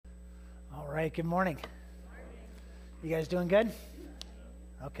right, good morning. You guys doing good?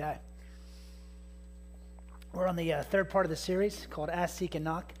 Okay. We're on the third part of the series called Ask, Seek, and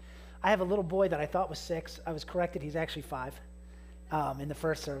Knock. I have a little boy that I thought was 6. I was corrected, he's actually 5 in the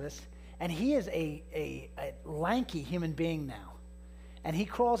first service. And he is a lanky human being now. And he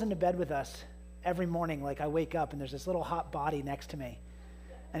crawls into bed with us every morning, like I wake up and there's this little hot body next to me.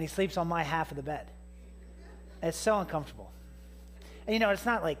 And he sleeps on my half of the bed. It's so uncomfortable. And, you know, it's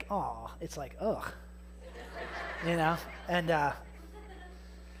not like, aw, it's like, ugh, you know? And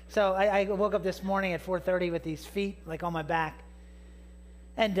so I woke up this morning at 4:30 with these feet, like, on my back.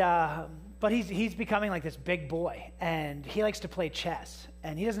 And, but he's becoming like this big boy, and he likes to play chess.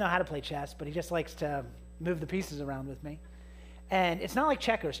 And he doesn't know how to play chess, but he just likes to move the pieces around with me. And it's not like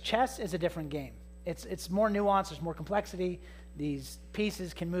checkers. Chess is a different game. It's more nuanced, there's more complexity. These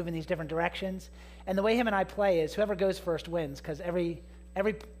pieces can move in these different directions. And the way him and I play is whoever goes first wins, because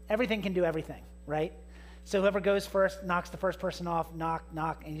everything can do everything, right? So whoever goes first knocks the first person off,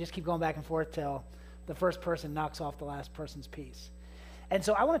 knock, and you just keep going back and forth till the first person knocks off the last person's piece. And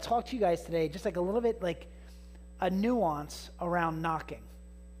so I want to talk to you guys today just like a little bit like a nuance around knocking,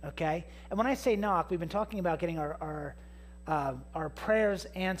 okay? And when I say knock, we've been talking about getting our prayers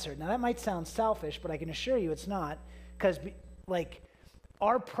answered. Now that might sound selfish, but I can assure you it's not, because like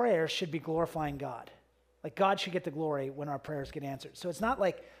our prayers should be glorifying God. Like God should get the glory when our prayers get answered. So it's not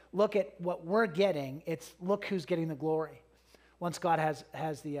like look at what we're getting, it's look who's getting the glory once God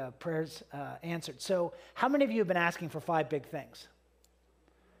has the prayers answered. So how many of you have been asking for 5 big things,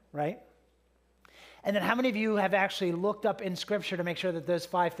 right? And then how many of you have actually looked up in Scripture to make sure that those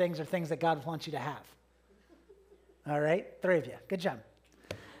 5 things are things that God wants you to have? All right, 3 of you. Good job.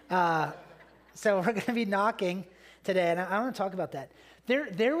 So we're going to be knocking today, and I want to talk about that.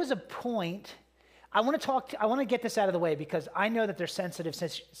 There was a point. I want to get this out of the way because I know that there's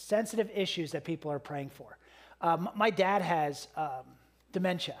sensitive issues that people are praying for. My dad has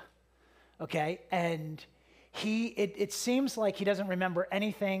dementia, okay, and it seems like he doesn't remember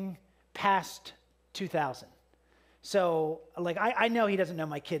anything past 2000. So, like, I know he doesn't know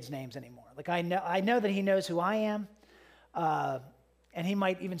my kids' names anymore. Like, I know that he knows who I am, and he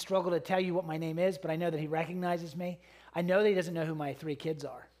might even struggle to tell you what my name is, but I know that he recognizes me. I know that he doesn't know who my 3 kids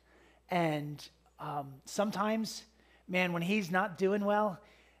are. And sometimes, man, when he's not doing well,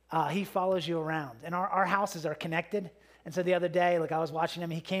 he follows you around. And our houses are connected. And so the other day, like, I was watching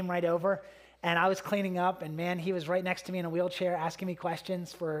him, he came right over, and I was cleaning up, and man, he was right next to me in a wheelchair asking me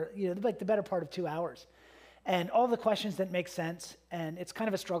questions for, you know, like the better part of 2 hours. And all the questions didn't make sense, and it's kind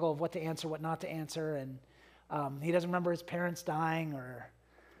of a struggle of what to answer, what not to answer, and he doesn't remember his parents dying, or,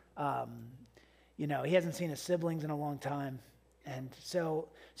 you know, he hasn't seen his siblings in a long time. And so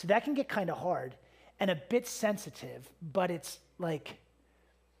that can get kind of hard and a bit sensitive, but it's like,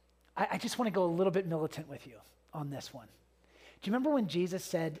 I just want to go a little bit militant with you on this one. Do you remember when Jesus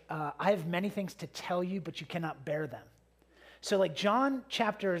said, I have many things to tell you, but you cannot bear them? So like John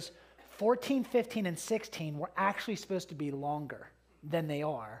chapters 14, 15, and 16 were actually supposed to be longer than they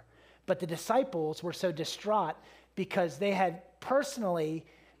are, but the disciples were so distraught because they had personally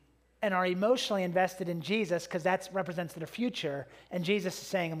and are emotionally invested in Jesus because that represents their future, and Jesus is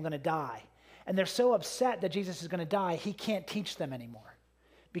saying, I'm going to die. And they're so upset that Jesus is going to die, he can't teach them anymore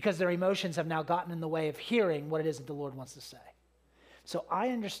because their emotions have now gotten in the way of hearing what it is that the Lord wants to say. So I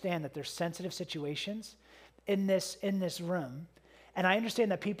understand that there's sensitive situations in this room, and I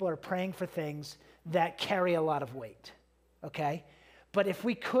understand that people are praying for things that carry a lot of weight, okay? But if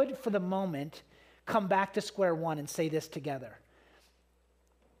we could, for the moment, come back to square one and say this together.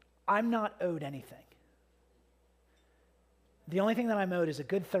 I'm not owed anything. The only thing that I'm owed is a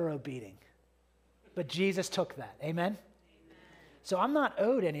good, thorough beating. But Jesus took that, amen? Amen? So I'm not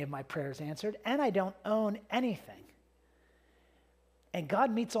owed any of my prayers answered, and I don't own anything. And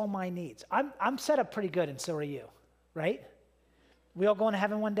God meets all my needs. I'm set up pretty good, and so are you, right? We all going to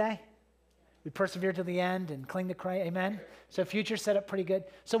heaven one day? We persevere to the end and cling to Christ, amen? So future set up pretty good.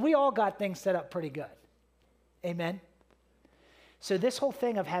 So we all got things set up pretty good, amen? So this whole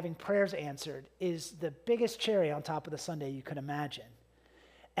thing of having prayers answered is the biggest cherry on top of the sundae you could imagine.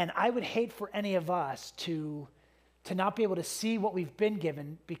 And I would hate for any of us to not be able to see what we've been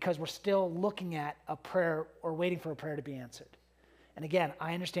given because we're still looking at a prayer or waiting for a prayer to be answered. And again,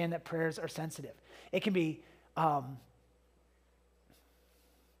 I understand that prayers are sensitive. It can be,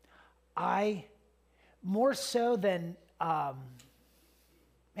 more so than,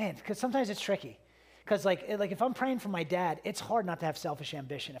 because sometimes it's tricky. Because like if I'm praying for my dad, it's hard not to have selfish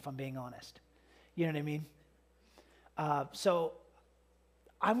ambition, if I'm being honest. You know what I mean? So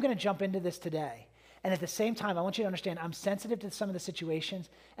I'm going to jump into this today. And at the same time, I want you to understand I'm sensitive to some of the situations.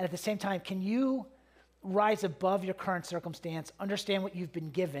 And at the same time, can you rise above your current circumstance, understand what you've been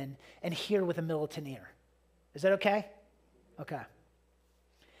given, and hear with a militant ear? Is that okay? Okay.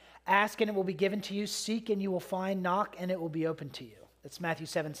 Ask and it will be given to you. Seek and you will find. Knock and it will be open to you. That's Matthew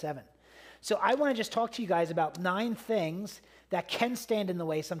 7:7. So I want to just talk to you guys about 9 things that can stand in the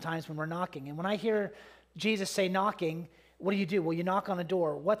way sometimes when we're knocking. And when I hear Jesus say knocking, what do? Well, you knock on a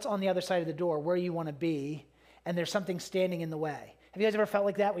door. What's on the other side of the door? Where you want to be, and there's something standing in the way. Have you guys ever felt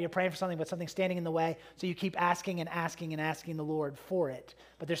like that, where you're praying for something, but something's standing in the way, so you keep asking and asking and asking the Lord for it,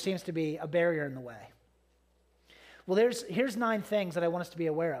 but there seems to be a barrier in the way? Well, here's 9 things that I want us to be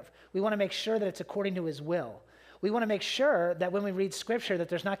aware of. We want to make sure that it's according to his will. We want to make sure that when we read Scripture that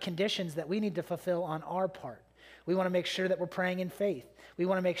there's not conditions that we need to fulfill on our part. We want to make sure that we're praying in faith. We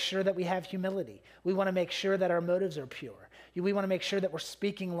want to make sure that we have humility. We want to make sure that our motives are pure. We want to make sure that we're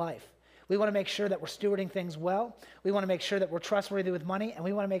speaking life. We want to make sure that we're stewarding things well. We want to make sure that we're trustworthy with money, and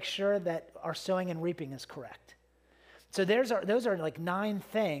we want to make sure that our sowing and reaping is correct. So those are like 9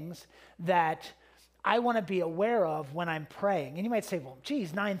 things that I want to be aware of when I'm praying. And you might say, well,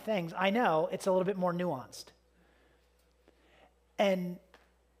 geez, 9 things. I know it's a little bit more nuanced. And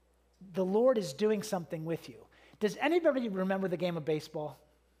the Lord is doing something with you. Does anybody remember the game of baseball?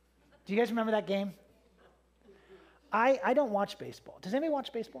 Do you guys remember that game? I don't watch baseball. Does anybody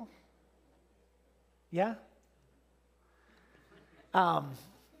watch baseball? Yeah? I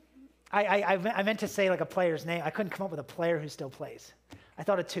meant to say like a player's name. I couldn't come up with a player who still plays. I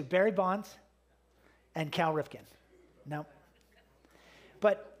thought of 2, Barry Bonds and Cal Ripken. No.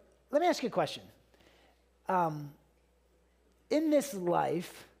 But let me ask you a question. In this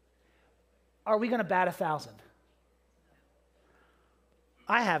life, are we going to bat 1,000?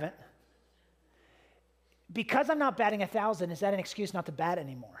 I haven't. Because I'm not batting 1,000, is that an excuse not to bat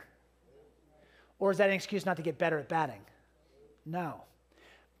anymore? Or is that an excuse not to get better at batting? No.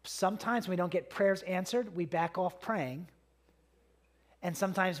 Sometimes when we don't get prayers answered, we back off praying. And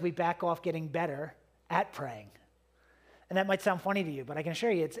sometimes we back off getting better at praying. And that might sound funny to you, but I can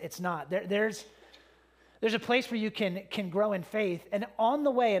assure you it's not. There's a place where you can grow in faith. And on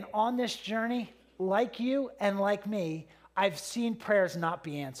the way and on this journey, like you and like me, I've seen prayers not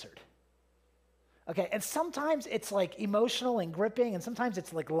be answered. Okay, and sometimes it's like emotional and gripping, and sometimes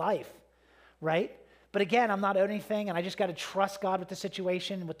it's like life, right? But again, I'm not owed anything, and I just got to trust God with the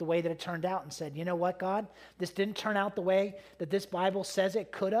situation, with the way that it turned out, and said, you know what, God? This didn't turn out the way that this Bible says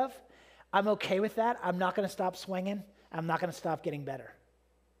it could have. I'm okay with that. I'm not going to stop swinging. I'm not going to stop getting better.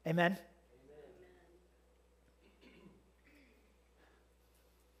 Amen?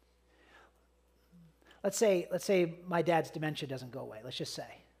 Let's say my dad's dementia doesn't go away. Let's just say,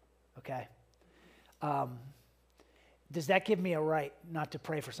 okay? Does that give me a right not to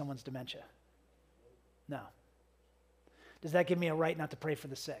pray for someone's dementia? No. Does that give me a right not to pray for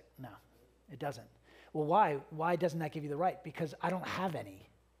the sick? No, it doesn't. Well, why? Why doesn't that give you the right? Because I don't have any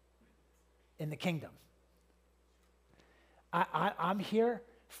in the kingdom. I'm here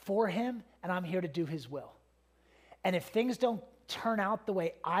for him, and I'm here to do his will. And if things don't turn out the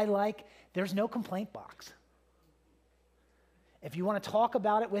way I like, there's no complaint box. If you want to talk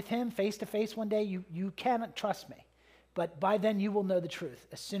about it with him face to face one day, you can, trust me. But by then you will know the truth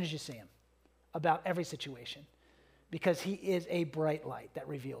as soon as you see him about every situation, because he is a bright light that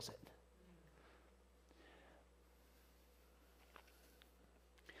reveals it.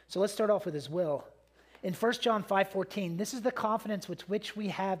 So let's start off with his will. In 1 John 5:14, this is the confidence with which we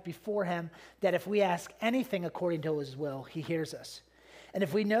have before him, that if we ask anything according to his will, he hears us. And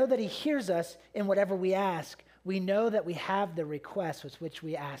if we know that he hears us in whatever we ask, we know that we have the request with which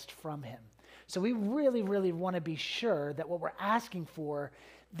we asked from him. So we really, really want to be sure that what we're asking for,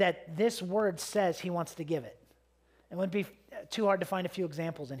 that this word says he wants to give it. It wouldn't be too hard to find a few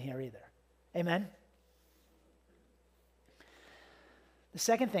examples in here either. Amen? The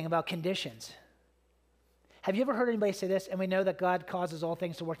second thing about conditions. Have you ever heard anybody say this, and we know that God causes all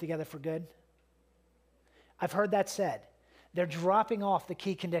things to work together for good? I've heard that said. They're dropping off the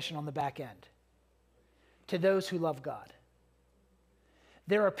key condition on the back end to those who love God.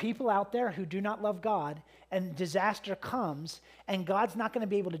 There are people out there who do not love God, and disaster comes, and God's not going to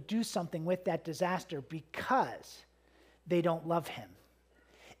be able to do something with that disaster because they don't love him.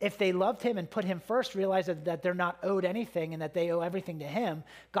 If they loved him and put him first, realize that they're not owed anything and that they owe everything to him,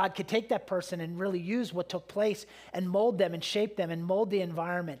 God could take that person and really use what took place and mold them and shape them and mold the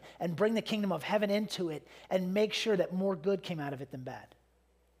environment and bring the kingdom of heaven into it and make sure that more good came out of it than bad.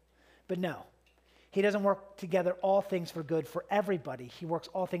 But no, He doesn't work together all things for good for everybody. He works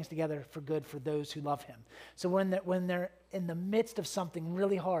all things together for good for those who love him. So when they're in the midst of something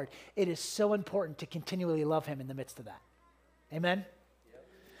really hard, it is so important to continually love him in the midst of that. Amen? Yep.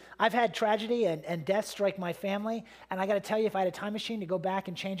 I've had tragedy and death strike my family, and I got to tell you, if I had a time machine to go back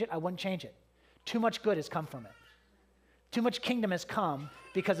and change it, I wouldn't change it. Too much good has come from it. Too much kingdom has come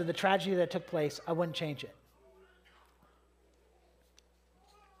because of the tragedy that took place. I wouldn't change it.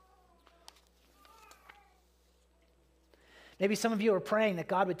 Maybe some of you are praying that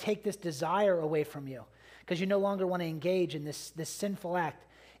God would take this desire away from you because you no longer want to engage in this sinful act.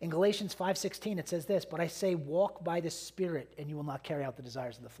 In Galatians 5:16, it says this, "But I say, walk by the Spirit, and you will not carry out the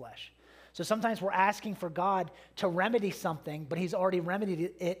desires of the flesh." So sometimes we're asking for God to remedy something, but he's already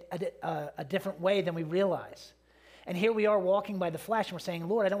remedied it a different way than we realize. And here we are walking by the flesh, and we're saying,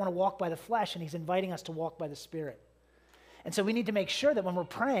 Lord, I don't want to walk by the flesh, and he's inviting us to walk by the Spirit. And so we need to make sure that when we're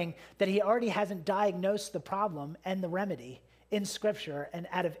praying that he already hasn't diagnosed the problem and the remedy in Scripture, and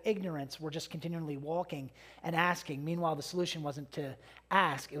out of ignorance, we're just continually walking and asking. Meanwhile, the solution wasn't to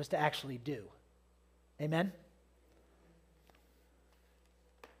ask, it was to actually do. Amen?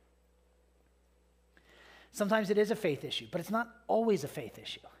 Sometimes it is a faith issue, but it's not always a faith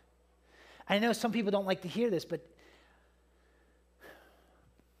issue. I know some people don't like to hear this, but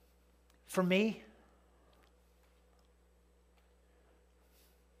for me,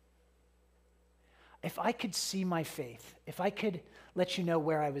 if I could see my faith, if I could let you know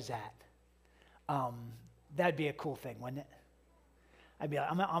where I was at, that'd be a cool thing, wouldn't it? I'd be like,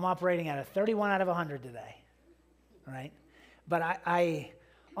 I'm operating at a 31 out of 100 today, right? But I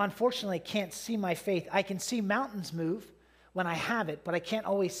unfortunately can't see my faith. I can see mountains move when I have it, but I can't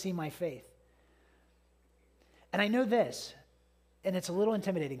always see my faith. And I know this, and it's a little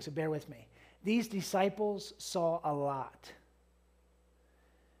intimidating, so bear with me. These disciples saw a lot.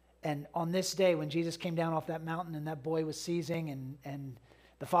 And on this day, when Jesus came down off that mountain and that boy was seizing, and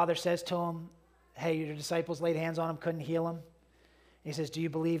the Father says to him, hey, your disciples laid hands on him, couldn't heal him. He says, do you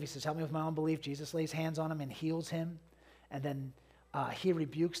believe? He says, help me with my unbelief. Jesus lays hands on him and heals him. And then he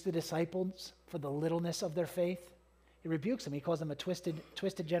rebukes the disciples for the littleness of their faith. He rebukes them. He calls them a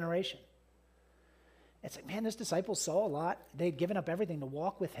twisted generation. It's like, man, those disciples saw a lot. They'd given up everything to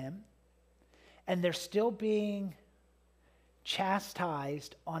walk with him. And they're still being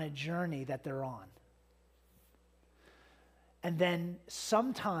chastised on a journey that they're on. And then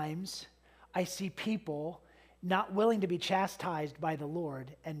sometimes I see people not willing to be chastised by the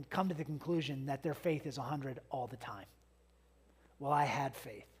Lord and come to the conclusion that their faith is 100 all the time. Well, I had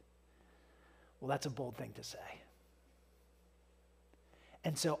faith. Well, that's a bold thing to say.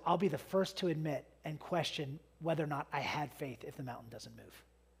 And so I'll be the first to admit and question whether or not I had faith if the mountain doesn't move.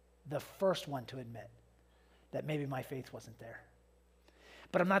 The first one to admit that maybe my faith wasn't there.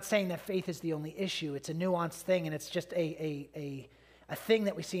 But I'm not saying that faith is the only issue. It's a nuanced thing, and it's just a thing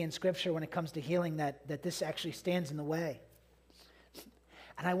that we see in Scripture when it comes to healing that this actually stands in the way.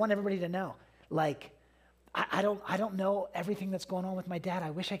 And I want everybody to know, like, I don't know everything that's going on with my dad.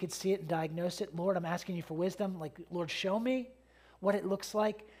 I wish I could see it and diagnose it. Lord, I'm asking you for wisdom. Like, Lord, show me what it looks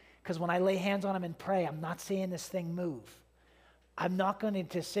like, because when I lay hands on him and pray, I'm not seeing this thing move. I'm not going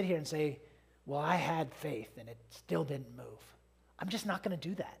to sit here and say, well, I had faith and it still didn't move. I'm just not going to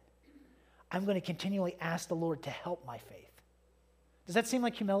do that. I'm going to continually ask the Lord to help my faith. Does that seem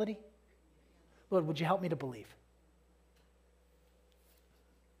like humility? Lord, would you help me to believe?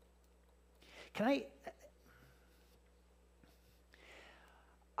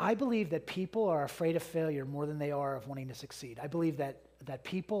 I believe that people are afraid of failure more than they are of wanting to succeed. I believe that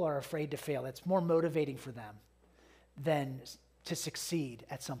people are afraid to fail. It's more motivating for them than to succeed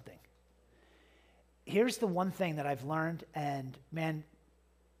at something. Here's the one thing that I've learned, and man,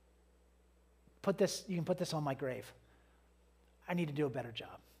 you can put this on my grave. I need to do a better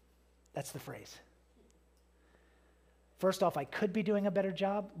job. That's the phrase. First off, I could be doing a better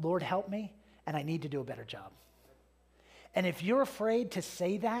job. Lord, help me, and I need to do a better job. And if you're afraid to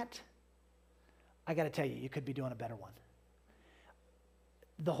say that, I got to tell you, you could be doing a better one.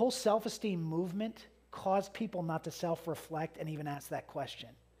 The whole self-esteem movement caused people not to self-reflect and even ask that question.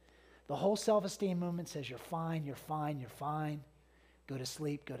 The whole self-esteem movement says, you're fine, you're fine, you're fine. Go to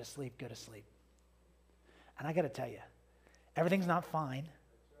sleep, go to sleep, go to sleep. And I got to tell you, everything's not fine.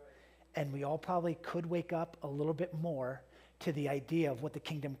 And we all probably could wake up a little bit more to the idea of what the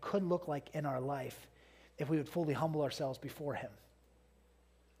kingdom could look like in our life if we would fully humble ourselves before him.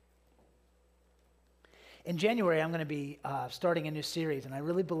 In January, I'm going to be starting a new series, and I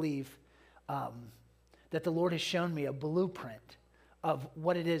really believe that the Lord has shown me a blueprint of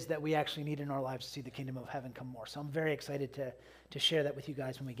what it is that we actually need in our lives to see the kingdom of heaven come more. So I'm very excited to share that with you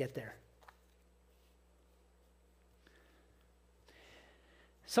guys when we get there.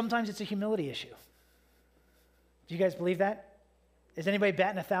 Sometimes it's a humility issue. Do you guys believe that? Is anybody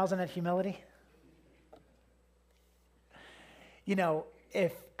batting 1,000 at humility? You know,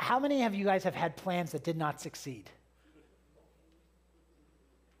 how many of you guys have had plans that did not succeed?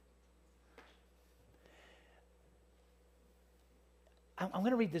 I'm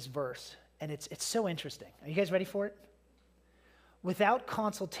going to read this verse, and it's so interesting. Are you guys ready for it? Without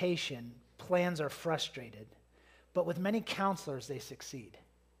consultation, plans are frustrated, but with many counselors, they succeed.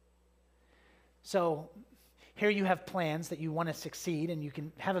 So here you have plans that you want to succeed, and you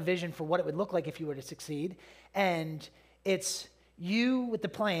can have a vision for what it would look like if you were to succeed, and it's you with the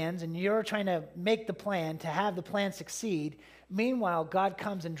plans, and you're trying to make the plan to have the plan succeed. Meanwhile, God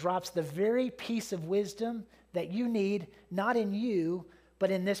comes and drops the very piece of wisdom that you need, not in you, but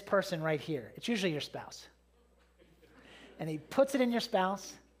in this person right here. It's usually your spouse. And he puts it in your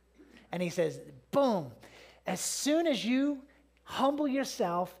spouse, and he says, boom, as soon as you humble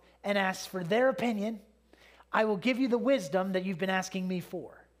yourself and ask for their opinion, I will give you the wisdom that you've been asking me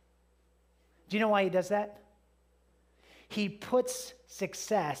for. Do you know why he does that? He puts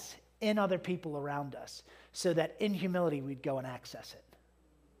success in other people around us so that in humility we'd go and access it.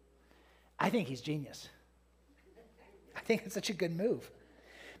 I think he's genius. I think it's such a good move.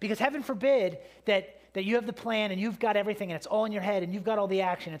 Because heaven forbid that you have the plan and you've got everything and it's all in your head and you've got all the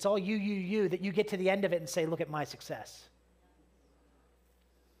action, it's all you, that you get to the end of it and say, look at my success.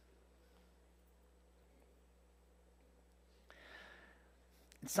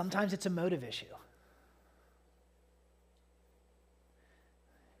 And sometimes it's a motive issue.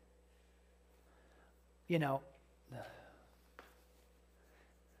 You know,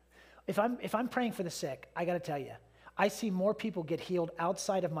 if I'm praying for the sick, I got to tell you, I see more people get healed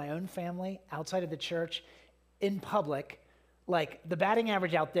outside of my own family, outside of the church, in public. Like the batting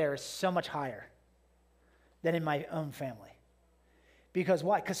average out there is so much higher than in my own family. Because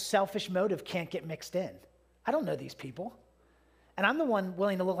why? Because selfish motive can't get mixed in. I don't know these people. And I'm the one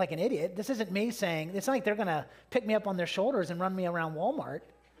willing to look like an idiot. This isn't me saying, it's not like they're going to pick me up on their shoulders and run me around Walmart.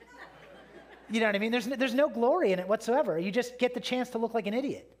 You know what I mean? There's no glory in it whatsoever. You just get the chance to look like an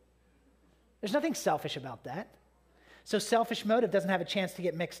idiot. There's nothing selfish about that. So selfish motive doesn't have a chance to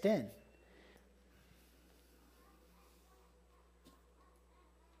get mixed in.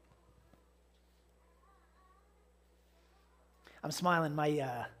 I'm smiling.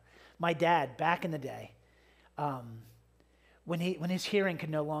 My dad, back in the day, when his hearing could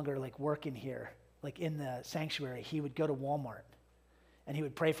no longer like work in here, like in the sanctuary, he would go to Walmart and he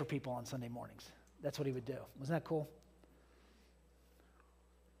would pray for people on Sunday mornings. That's what he would do. Wasn't that cool?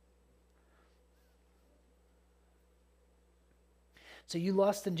 So you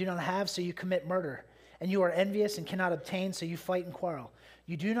lust and do not have, so you commit murder. And you are envious and cannot obtain, so you fight and quarrel.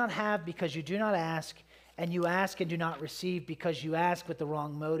 You do not have because you do not ask, and you ask and do not receive because you ask with the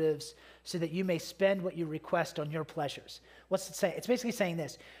wrong motives, so that you may spend what you request on your pleasures. What's it say? It's basically saying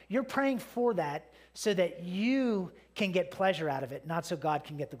this. You're praying for that so that you can get pleasure out of it, not so God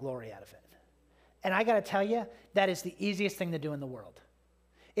can get the glory out of it. And I got to tell you, that is the easiest thing to do in the world.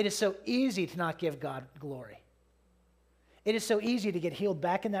 It is so easy to not give God glory. It is so easy to get healed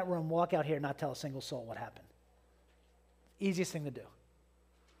back in that room, walk out here, and not tell a single soul what happened. Easiest thing to do.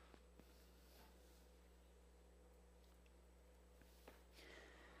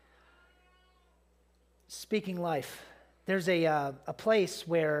 Speaking life. There's a place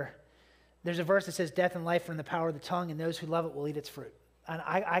where there's a verse that says, death and life are in the power of the tongue, and those who love it will eat its fruit. And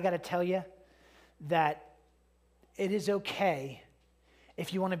I got to tell you that it is okay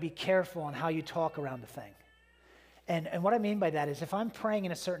if you want to be careful on how you talk around the thing. And what I mean by that is if I'm praying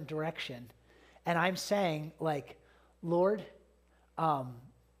in a certain direction and I'm saying like, Lord,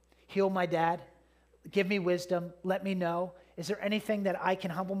 heal my dad, give me wisdom, let me know. Is there anything that I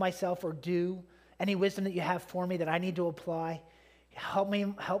can humble myself or do? Any wisdom that you have for me that I need to apply? Help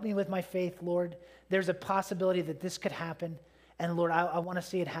me with my faith, Lord. There's a possibility that this could happen. And Lord, I want to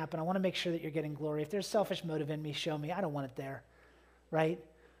see it happen. I want to make sure that you're getting glory. If there's selfish motive in me, show me. I don't want it there, right?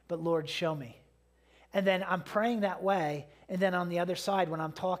 But Lord, show me. And then I'm praying that way, and then on the other side, when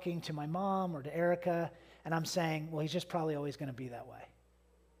I'm talking to my mom or to Erica, and I'm saying, well, he's just probably always going to be that way.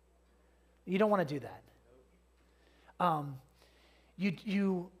 You don't want to do that.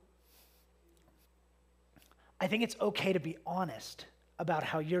 I think it's okay to be honest about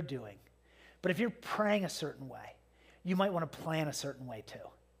how you're doing. But if you're praying a certain way, you might want to plan a certain way too,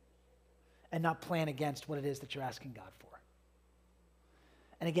 and not plan against what it is that you're asking God for.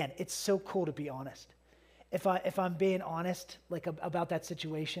 And again, it's so cool to be honest. If I'm being honest, like about that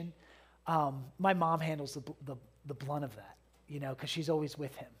situation, my mom handles the blunt of that, you know, because she's always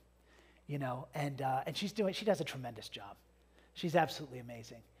with him, you know, and she does a tremendous job. She's absolutely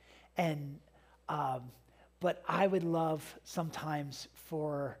amazing. And, but I would love sometimes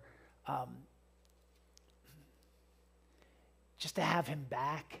for just to have him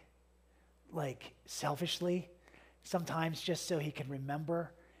back, like selfishly, sometimes just so he can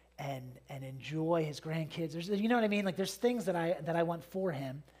remember and enjoy his grandkids. You know what I mean? Like there's things that I want for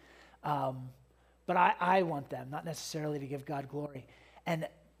him, but I want them, not necessarily to give God glory. And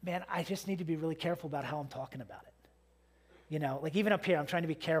man, I just need to be really careful about how I'm talking about it. You know, like even up here, I'm trying to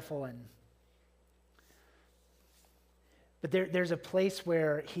be careful but there's a place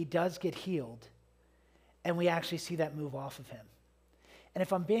where he does get healed, and we actually see that move off of him. And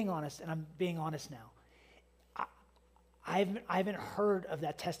if I'm being honest, and I'm being honest now, I haven't heard of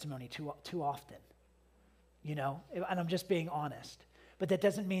that testimony too often, you know, and I'm just being honest. But that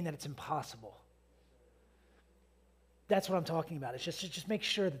doesn't mean that it's impossible. That's what I'm talking about. It's just make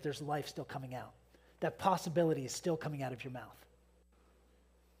sure that there's life still coming out. That possibility is still coming out of your mouth.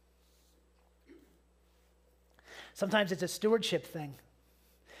 Sometimes it's a stewardship thing.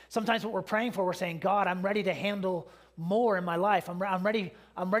 Sometimes what we're praying for, we're saying, God, I'm ready to handle more in my life. I'm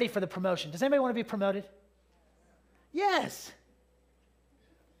ready for the promotion. Does anybody want to be promoted? Yes.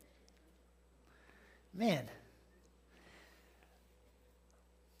 Man.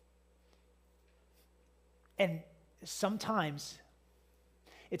 And sometimes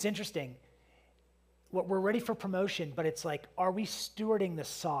it's interesting. We're ready for promotion, but it's like, are we stewarding the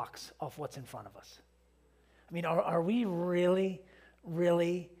socks of what's in front of us? I mean, are we really,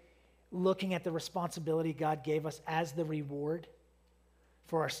 really looking at the responsibility God gave us as the reward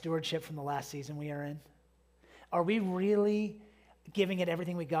for our stewardship from the last season we are in? Are we really giving it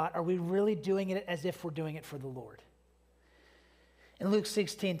everything we got? Are we really doing it as if we're doing it for the Lord? In Luke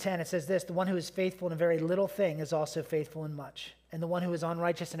 16:10, it says this, the one who is faithful in a very little thing is also faithful in much. And the one who is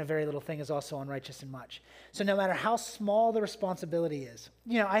unrighteous in a very little thing is also unrighteous in much. So no matter how small the responsibility is.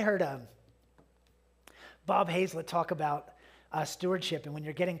 You know, I heard Bob Hazlett talk about stewardship, and when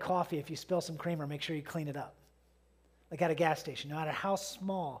you're getting coffee, if you spill some creamer, make sure you clean it up. Like at a gas station, no matter how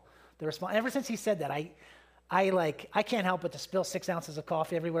small the response. Ever since he said that, I can't help but to spill 6 ounces of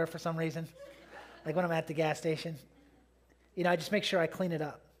coffee everywhere for some reason. Like when I'm at the gas station. You know, I just make sure I clean it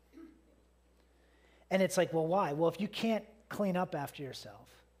up. And it's like, well, why? Well, if you can't clean up after yourself,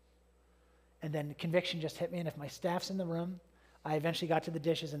 and then conviction just hit me, and if my staff's in the room, I eventually got to the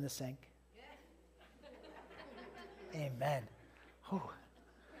dishes in the sink. Amen.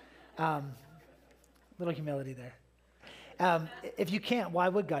 Little humility there. If you can't, why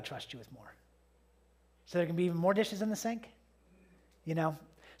would God trust you with more? So there can be even more dishes in the sink? You know?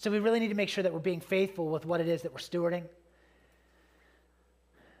 So we really need to make sure that we're being faithful with what it is that we're stewarding.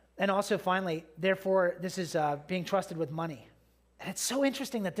 And also, finally, therefore, this is being trusted with money. And it's so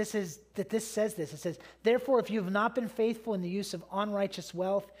interesting that this says this. It says, therefore, if you have not been faithful in the use of unrighteous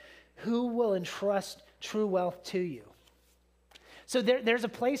wealth, who will entrust true wealth to you? So there's a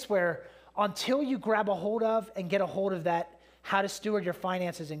place where until you grab a hold of and get a hold of that, how to steward your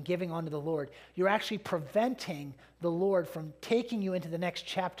finances and giving onto the Lord, you're actually preventing the Lord from taking you into the next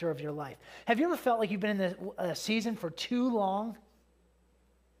chapter of your life. Have you ever felt like you've been in a season for too long?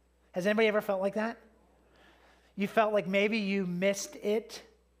 Has anybody ever felt like that? You felt like maybe you missed it,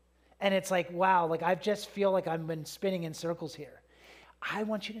 and it's like, wow, like I just feel like I've been spinning in circles here. I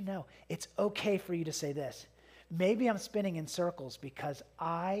want you to know, it's okay for you to say this. Maybe I'm spinning in circles because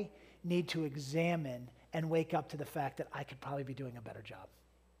I need to examine and wake up to the fact that I could probably be doing a better job.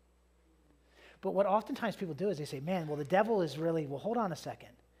 But what oftentimes people do is they say, man, well, the devil is really, well, hold on a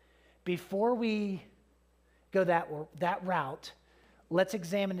second. Before we go that route, let's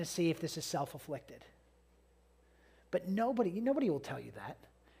examine to see if this is self-afflicted. But nobody will tell you that.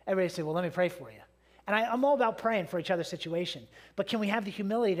 Everybody say, well, let me pray for you. And I'm all about praying for each other's situation. But can we have the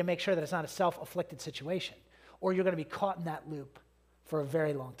humility to make sure that it's not a self-afflicted situation? Or you're going to be caught in that loop for a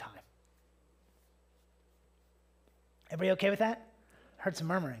very long time. Everybody okay with that? I heard some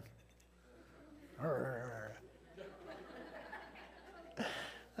murmuring.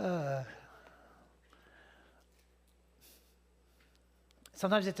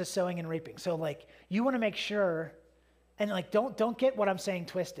 Sometimes it's a sowing and reaping. So like you want to make sure, and like don't get what I'm saying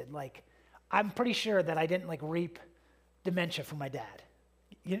twisted. Like I'm pretty sure that I didn't like reap dementia from my dad.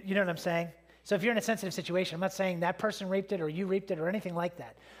 You know what I'm saying? So if you're in a sensitive situation, I'm not saying that person reaped it or you reaped it or anything like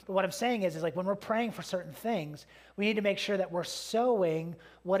that. But what I'm saying is like when we're praying for certain things, we need to make sure that we're sowing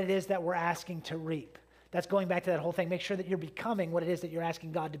what it is that we're asking to reap. That's going back to that whole thing. Make sure that you're becoming what it is that you're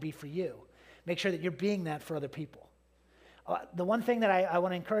asking God to be for you. Make sure that you're being that for other people. The one thing that I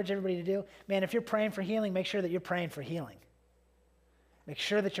want to encourage everybody to do, man, if you're praying for healing, make sure that you're praying for healing. Make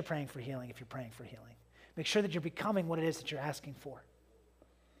sure that you're praying for healing if you're praying for healing. Make sure that you're becoming what it is that you're asking for.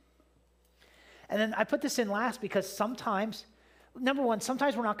 And then I put this in last because sometimes, number one,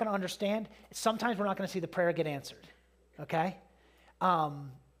 sometimes we're not going to understand. Sometimes we're not going to see the prayer get answered, okay? I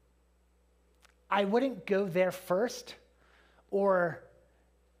wouldn't go there first or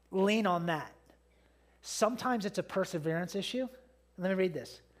lean on that. Sometimes it's a perseverance issue. Let me read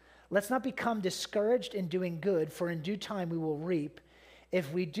this. Let's not become discouraged in doing good, for in due time we will reap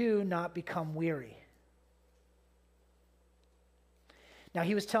if we do not become weary. Now,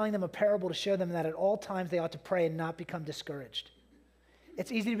 he was telling them a parable to show them that at all times they ought to pray and not become discouraged.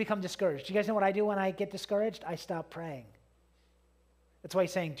 It's easy to become discouraged. Do you guys know what I do when I get discouraged? I stop praying. That's why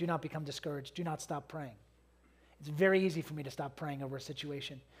he's saying, do not become discouraged. Do not stop praying. It's very easy for me to stop praying over a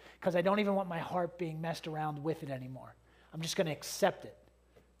situation because I don't even want my heart being messed around with it anymore. I'm just going to accept it.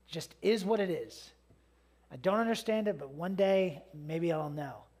 It just is what it is. I don't understand it, but one day maybe I'll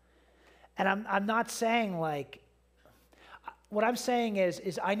know. And I'm not saying what I'm saying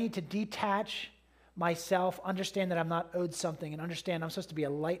is I need to detach myself, understand that I'm not owed something, and understand I'm supposed to be a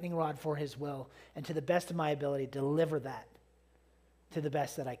lightning rod for his will, and to the best of my ability, deliver that to the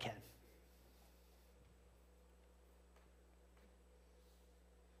best that I can.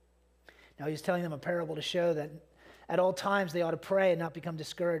 Now he's telling them a parable to show that at all times they ought to pray and not become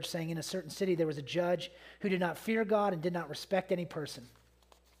discouraged, saying in a certain city there was a judge who did not fear God and did not respect any person.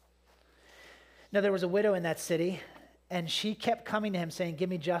 Now there was a widow in that city, and she kept coming to him saying, give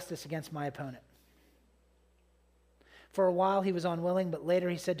me justice against my opponent. For a while he was unwilling, but later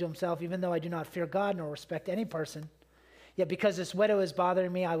he said to himself, even though I do not fear God nor respect any person, yet because this widow is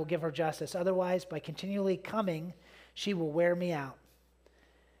bothering me, I will give her justice. Otherwise, by continually coming, she will wear me out.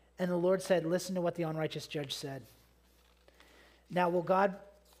 And the Lord said, listen to what the unrighteous judge said. Now will God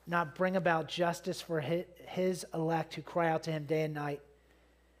not bring about justice for his elect who cry out to him day and night?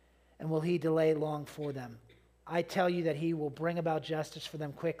 And will he delay long for them? I tell you that he will bring about justice for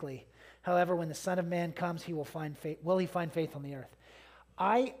them quickly. However, when the Son of Man comes, he will find faith. Will he find faith on the earth?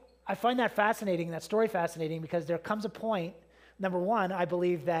 I find that fascinating, that story fascinating, because there comes a point, number one, I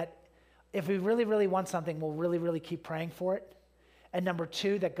believe that if we really, really want something, we'll really, really keep praying for it. And number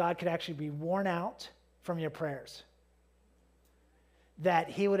two, that God could actually be worn out from your prayers. That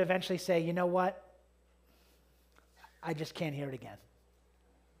he would eventually say, you know what? I just can't hear it again.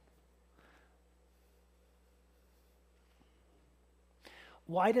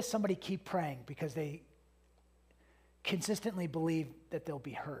 Why does somebody keep praying? Because they consistently believe that they'll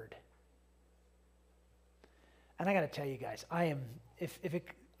be heard. And I got to tell you guys,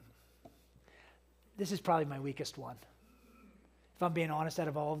 this is probably my weakest one. If I'm being honest, out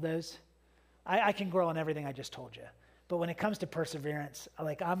of all of those, I can grow on everything I just told you. But when it comes to perseverance, I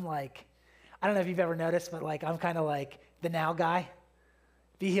don't know if you've ever noticed, but I'm kind of like the now guy.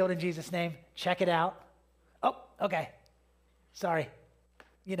 Be healed in Jesus' name. Check it out. Oh, okay. Sorry.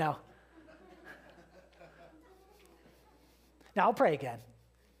 Now I'll pray again.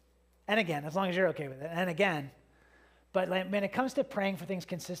 And again, as long as you're okay with it. And again. But when it comes to praying for things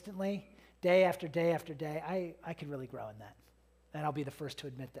consistently, day after day after day, I could really grow in that. And I'll be the first to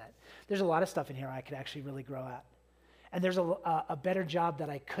admit that. There's a lot of stuff in here I could actually really grow at. And there's a better job that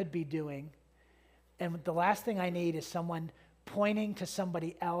I could be doing. And the last thing I need is someone pointing to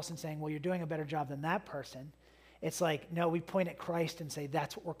somebody else and saying, well, you're doing a better job than that person. It's like, no, we point at Christ and say,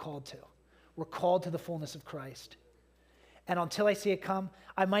 that's what we're called to. We're called to the fullness of Christ. And until I see it come,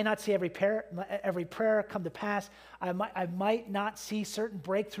 I might not see every prayer come to pass. I might not see certain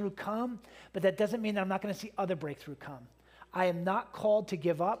breakthrough come, but that doesn't mean that I'm not going to see other breakthrough come. I am not called to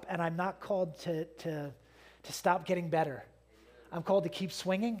give up, and I'm not called to stop getting better. I'm called to keep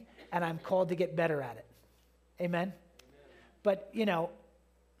swinging, and I'm called to get better at it. Amen? But,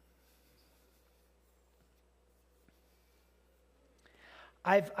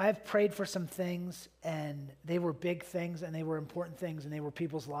 I've prayed for some things, and they were big things, and they were important things, and they were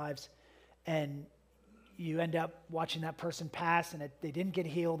people's lives, and you end up watching that person pass, and they didn't get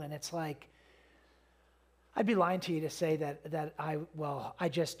healed, and it's like, I'd be lying to you to say that I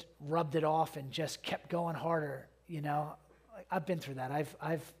just rubbed it off and just kept going harder, I've been through that.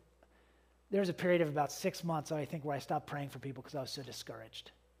 There was a period of about 6 months, I think, where I stopped praying for people because I was so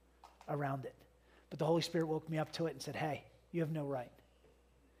discouraged around it. But the Holy Spirit woke me up to it and said, hey, you have no right.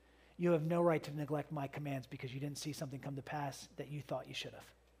 You have no right to neglect my commands because you didn't see something come to pass that you thought you should have.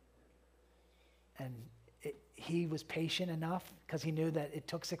 And he was patient enough because he knew that it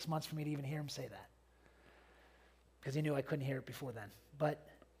took 6 months for me to even hear him say that. Because he knew I couldn't hear it before then. But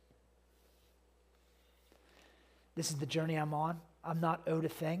this is the journey I'm on. I'm not owed a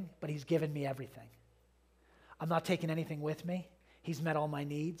thing, but he's given me everything. I'm not taking anything with me. He's met all my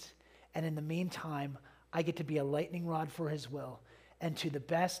needs. And in the meantime, I get to be a lightning rod for his will. And to the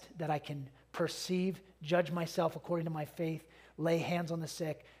best that I can perceive, judge myself according to my faith, lay hands on the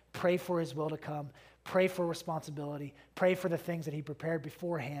sick, pray for his will to come, pray for responsibility, pray for the things that he prepared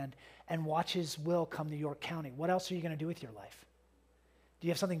beforehand, and watch his will come to York County. What else are you going to do with your life? Do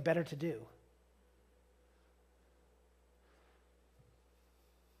you have something better to do?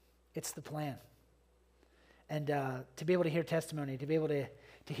 It's the plan. And to be able to hear testimony, to be able to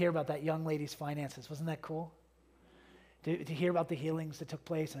hear about that young lady's finances, wasn't that cool? To hear about the healings that took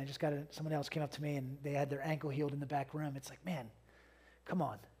place, and I just got someone else came up to me and they had their ankle healed in the back room. It's like, man, come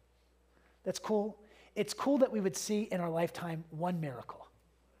on. That's cool. It's cool that we would see in our lifetime one miracle.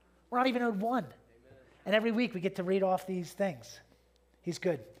 We're not even owed one. Amen. And every week we get to read off these things. He's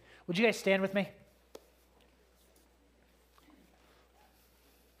good. Would you guys stand with me?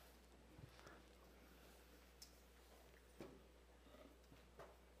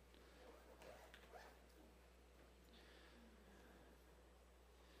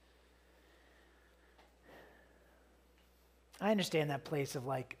 I understand that place of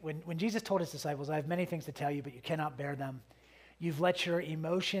like, when Jesus told his disciples, I have many things to tell you, but you cannot bear them. You've let your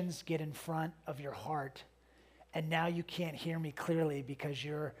emotions get in front of your heart, and now you can't hear me clearly because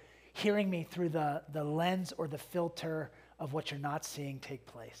you're hearing me through the lens or the filter of what you're not seeing take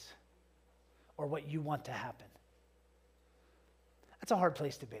place or what you want to happen. That's a hard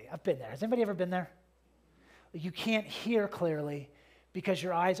place to be. I've been there. Has anybody ever been there? You can't hear clearly because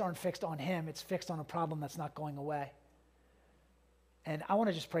your eyes aren't fixed on him. It's fixed on a problem that's not going away. And I want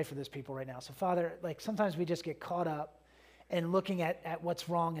to just pray for those people right now. So Father, like sometimes we just get caught up in looking at what's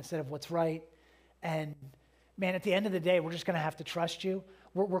wrong instead of what's right. And man, at the end of the day, we're just going to have to trust you.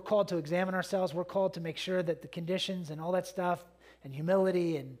 We're called to examine ourselves. We're called to make sure that the conditions and all that stuff and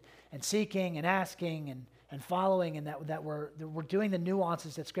humility and seeking and asking and following and that we're doing the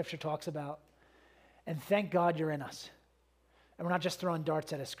nuances that Scripture talks about. And thank God you're in us. And we're not just throwing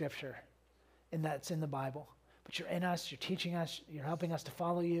darts at a Scripture and that's in the Bible. But you're in us, you're teaching us, you're helping us to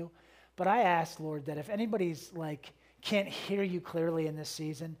follow you. But I ask, Lord, that if anybody's like can't hear you clearly in this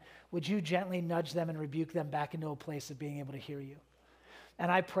season, would you gently nudge them and rebuke them back into a place of being able to hear you?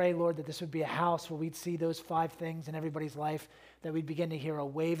 And I pray, Lord, that this would be a house where we'd see those 5 things in everybody's life, that we'd begin to hear a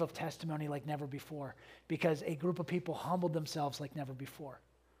wave of testimony like never before, because a group of people humbled themselves like never before.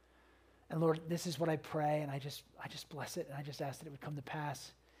 And Lord, this is what I pray, and I just bless it, and I just ask that it would come to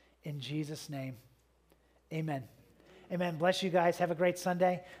pass in Jesus' name. Amen. Amen. Bless you guys. Have a great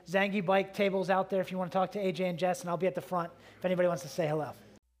Sunday. Zangi bike tables out there if you want to talk to AJ and Jess, and I'll be at the front if anybody wants to say hello.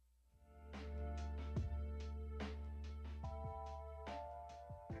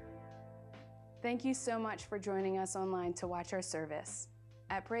 Thank you so much for joining us online to watch our service.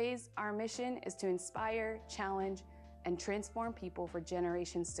 At Praise, our mission is to inspire, challenge, and transform people for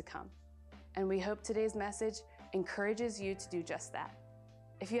generations to come. And we hope today's message encourages you to do just that.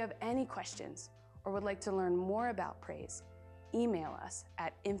 If you have any questions, or would like to learn more about Praise, email us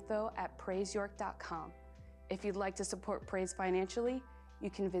at info@praiseyork.com. If you'd like to support Praise financially,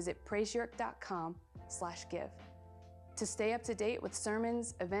 you can visit praiseyork.com/give. To stay up to date with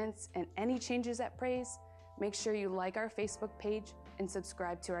sermons, events, and any changes at Praise, make sure you like our Facebook page and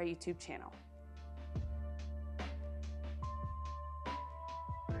subscribe to our YouTube channel.